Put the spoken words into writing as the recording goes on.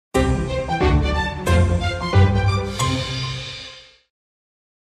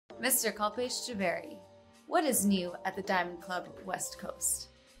Mr. Kalpesh Jhaveri, what is new at the Diamond Club West Coast?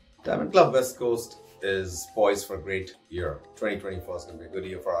 Diamond Club West Coast is poised for a great year. 2024 is going to be a good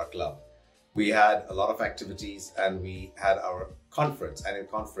year for our club. We had a lot of activities and we had our annual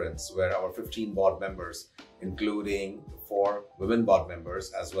conference where our 15 board members, including 4 women board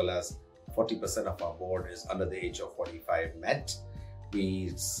members, as well as 40% of our board is under the age of 45, met.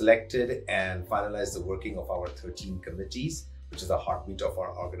 We selected and finalized the working of our 13 committees, which is the heartbeat of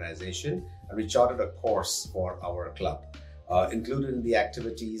our organization, and we charted a course for our club. Included in the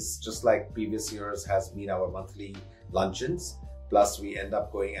activities, just like previous years, has been our monthly luncheons, plus we end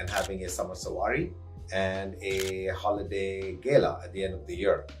up going and having a summer safari and a holiday gala at the end of the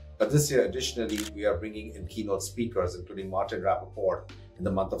year. But this year, additionally, we are bringing in keynote speakers, including Martin Rappaport in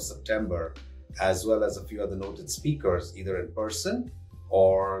the month of September, as well as a few other noted speakers, either in person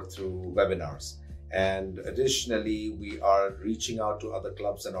or through webinars. And additionally, we are reaching out to other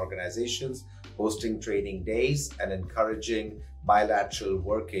clubs and organizations, hosting training days and encouraging bilateral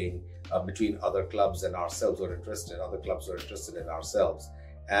working between other clubs and ourselves who are interested, other clubs who are interested in ourselves.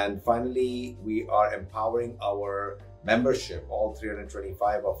 And finally, we are empowering our membership, all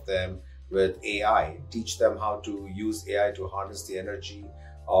 325 of them, with AI, teach them how to use AI to harness the energy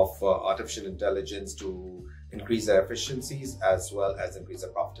of artificial intelligence to increase their efficiencies as well as increase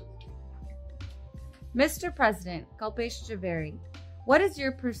their profitability. Mr. President Kalpesh Jhaveri, what is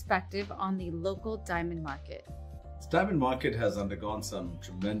your perspective on the local diamond market? The diamond market has undergone some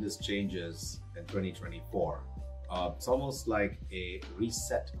tremendous changes in 2024. It's almost like a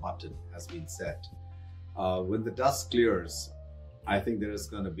reset button has been set. When the dust clears, I think there is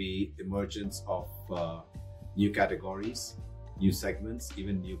going to be emergence of new categories, new segments,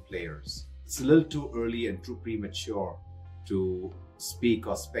 even new players. It's a little too early and too premature to speak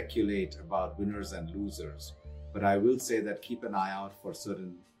or speculate about winners and losers, but I will say that keep an eye out for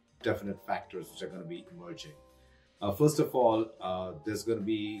certain definite factors which are going to be emerging. First of all, there's going to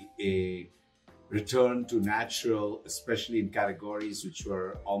be a return to natural, especially in categories which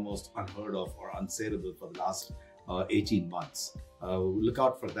were almost unheard of or unsaleable for the last 18 months. Look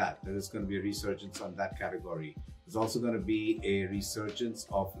out for that. There is going to be a resurgence on that category. There's also going to be a resurgence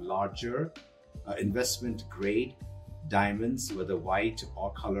of larger investment grade diamonds, whether white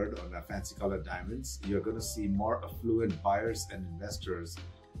or colored or fancy colored diamonds. You're going to see more affluent buyers and investors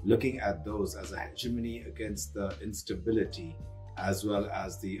looking at those as a hegemony against the instability as well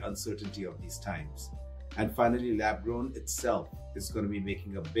as the uncertainty of these times. And finally, lab grown itself is going to be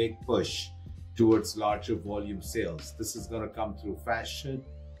making a big push towards larger volume sales. This is going to come through fashion,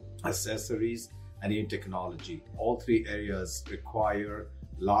 accessories, and even technology. All 3 areas require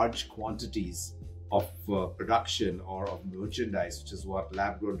large quantities of production or of merchandise, which is what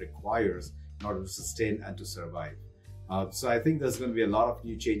lab grown requires in order to sustain and to survive. So I think there's going to be a lot of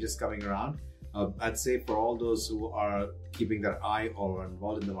new changes coming around. I'd say for all those who are keeping their eye or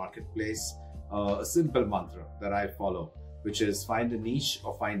involved in the marketplace, a simple mantra that I follow, which is find a niche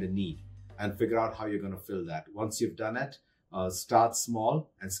or find a need and figure out how you're going to fill that. Once you've done it, start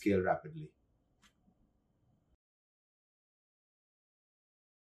small and scale rapidly.